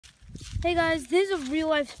Hey guys, this is a real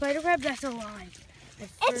life spider crab that's alive.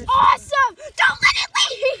 It's awesome! Don't let it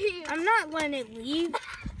leave! I'm not letting it leave.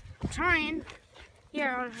 I'm trying.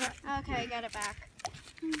 Here, Okay, I got it back.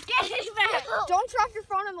 Get it back! Don't drop your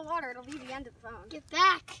phone in the water. It'll be the end of the phone. get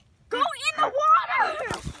back. Go in the water!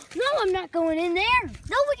 No, I'm not going in there.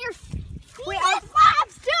 No, with your feet. Wait, I'm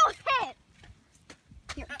still hit.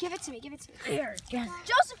 Here, give it to me. Give it to me. Here, get it.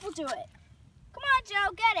 Joseph will do it. Come on,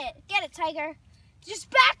 Joe. Get it. Get it, Tiger. Just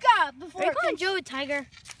back up before. Are you calling Joe a tiger?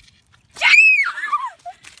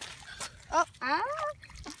 Oh.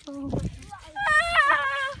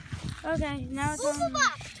 Okay, now it's on. It's on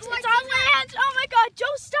land. Oh my God, Joe,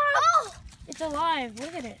 stop. Oh. It's alive.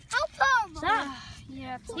 Look at it. Help him. Stop.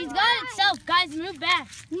 Yeah. He's got itself. Guys, move back.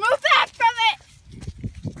 Move back from it.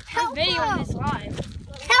 Help This video him. is live.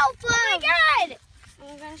 Help him. Oh my God.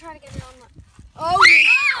 I'm gonna try to get it on the. Oh, God.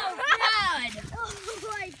 Oh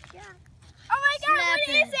my God. Oh my God, Snap what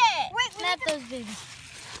it. is it? Wait, Snap those babies.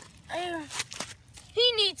 He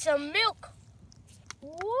needs some milk.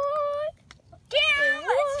 What? Cam,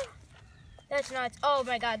 What? That's nuts. Oh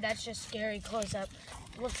my God, that's just scary close up.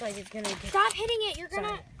 Looks like it's gonna get. Stop hitting it. You're gonna.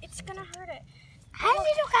 Sorry. It's gonna hurt it. How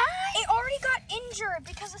did you guys? It already got injured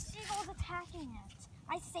because a seagull was attacking it.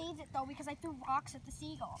 I saved it though because I threw rocks at the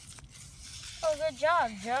seagull. Oh, good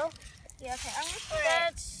job, Joe. Yeah. Okay. I'm gonna put it.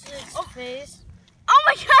 That's its face. Oh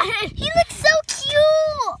my God! He looks so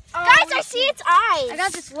cute. Guys, I see its eyes. I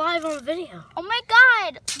got this live on video. Oh my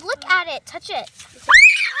God! Look at it. Touch it.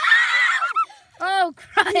 Oh,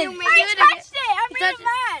 Christ. I touched it. I made touched it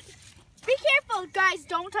mad. Be careful, guys.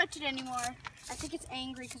 Don't touch it anymore. I think it's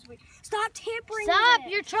angry because we stop tampering Stop! with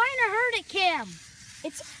it. You're trying to hurt it, Cam.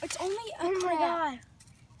 It's only a Oh my crab. God.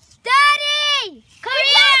 Daddy! Come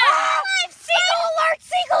here! Oh, seagull alert!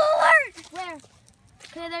 Seagull alert! Where?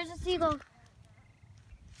 Okay, there's a seagull.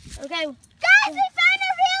 Okay. Guys, we found a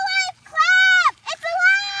real life crab! It's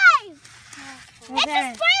alive! Okay. It's a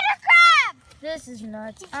spider crab! This is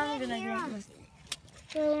nuts. I'm gonna hear get him. this.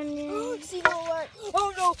 Seagull alert!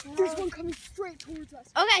 Oh no! There's one coming straight towards us.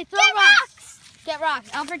 Okay, throw Get rocks. rocks! Get rocks.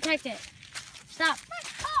 I'll protect it. Stop.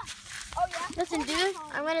 Oh yeah? Listen, dude.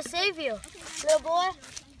 I'm gonna save you. Little boy.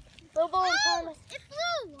 Little boy in front of us. It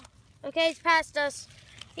flew! Okay, he's past us.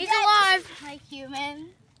 He's Yes. alive. Hi,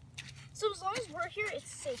 human. So as long as we're here,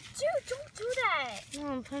 it's safe. Dude, don't do that. No,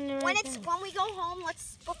 I'm putting it When right it's there. when we go home,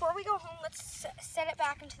 before we go home, let's set it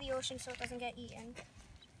back into the ocean so it doesn't get eaten.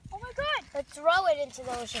 Oh my God! Let's throw it into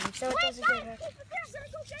the ocean so it doesn't get hurt.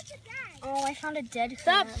 Oh, I found a dead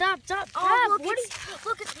Stop, crab. stop, stop, stop. Oh, look, What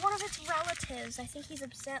look, it's one of its relatives. I think he's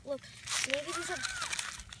upset. Look, maybe these are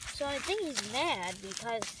So I think he's mad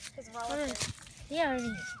because his relatives. he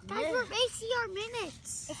already. Guys, we're wasting our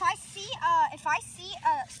minutes. If I see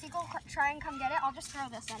a seagull try and come get it, I'll just throw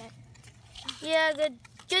this at it. Yeah,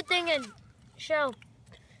 good thing and show.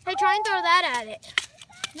 Hey, try and throw that at it.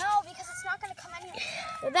 No, because it's not gonna come anywhere.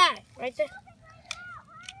 With that, right there.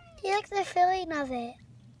 He likes the feeling of it.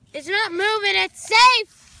 It's not moving. It's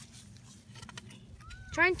safe.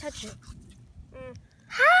 Try and touch it.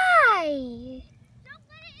 Hi.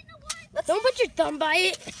 Don't put your thumb by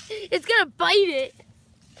it. It's gonna bite it.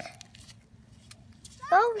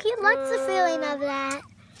 Oh, he likes the feeling of that.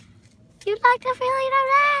 You like the feeling of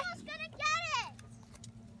that? I was gonna get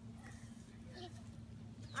it.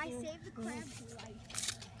 I saved the crab's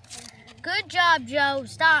life. Good job, Joe.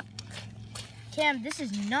 Stop. Cam, this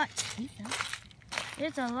is nuts.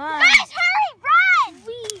 It's alive. Guys, hurry, run!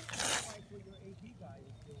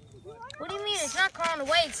 What do you mean? It's not crawling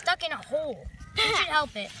away. It's stuck in a hole. You should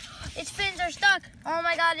help it. Its fins are stuck. Oh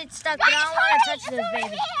my God, it's stuck. But I don't want to touch those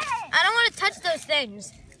babies. I don't want to touch those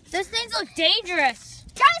things. Those things look dangerous.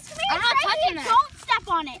 Guys, come here. I'm not it's right touching here. that. Don't step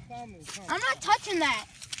on it. I'm not touching that.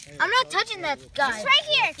 I'm not touching that guy. It's right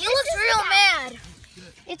here. He looks real mad.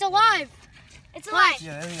 It's alive. It's alive.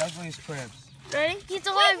 Yeah, they're the ugliest crabs. Ready? He's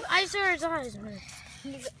alive. I saw his eyes.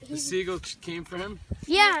 The seagull came for him?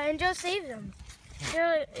 Yeah, and Joe saved him. You're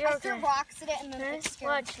I threw okay. rocks at it and then Okay, it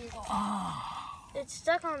scared watch. the seagull. It's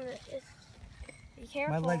stuck on the. Be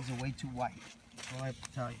careful. My legs are way too white. That's all I have to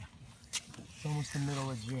tell you. It's almost the middle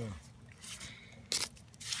of June.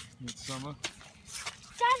 Midsummer.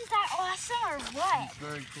 Dad, is that awesome or what? It's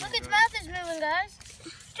very cool. Look, its guys. mouth is moving, guys.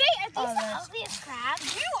 Jay, are these Oh, the that's- ugliest crabs?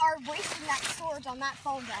 You are wasting that storage on that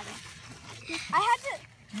phone, Daddy. I had to.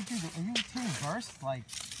 You do are you doing bursts? Like,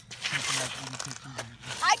 taking like 80 pictures of it?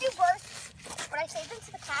 I do bursts, but I save them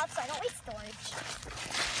to the cloud so I don't waste storage.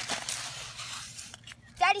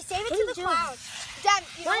 Daddy, save it What are to you the doing? cloud. Dad,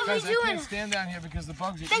 you What know are Guys, you I doing? can't stand down here because the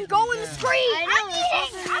bugs are Then eating go me in the down. street. I know, I'm it's eating.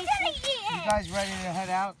 awesome. I'm gonna eat You it. guys ready to head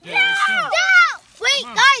out? No! let's go. No! Wait,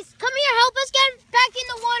 guys, come here. Help us get back in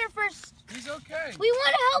the water first.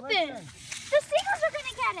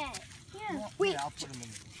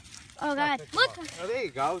 Oh God! Look. Oh, there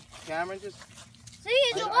you go. Cameron, just. See,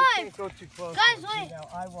 it's I alive. can't go too close. Guys, to it. wait. Now,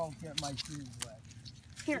 I won't get my shoes wet.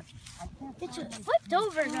 Here. It's just flipped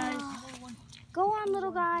over, guys. Go on,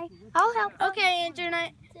 little guy. I'll help. Okay,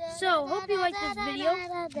 internet. So, hope you liked this video.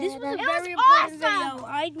 This was a very important awesome. video.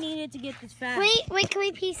 I needed to get this fast. Wait, can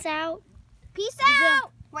we peace out? Peace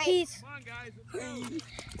out. Wait. Peace. Come on, guys.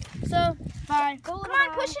 So, bye. Come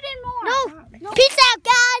on, push it in more. No. Peace out,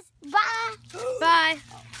 guys. Bye. Bye.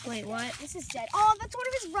 Wait, what? This is dead. Oh, that's one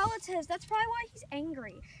of his relatives. That's probably why he's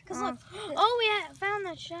angry. Because look. Oh, we found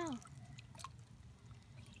that shell.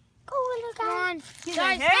 Go, little Come guy. on. He's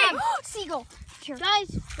Guys, like, hey. stop. Seagull. Here.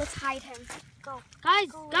 Guys, Let's hide him. Go.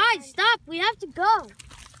 guys, stop. We have to go.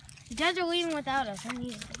 You guys are leaving without us. I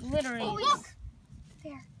need literally. Oh, look.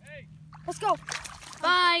 There. Let's go.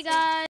 Bye, guys.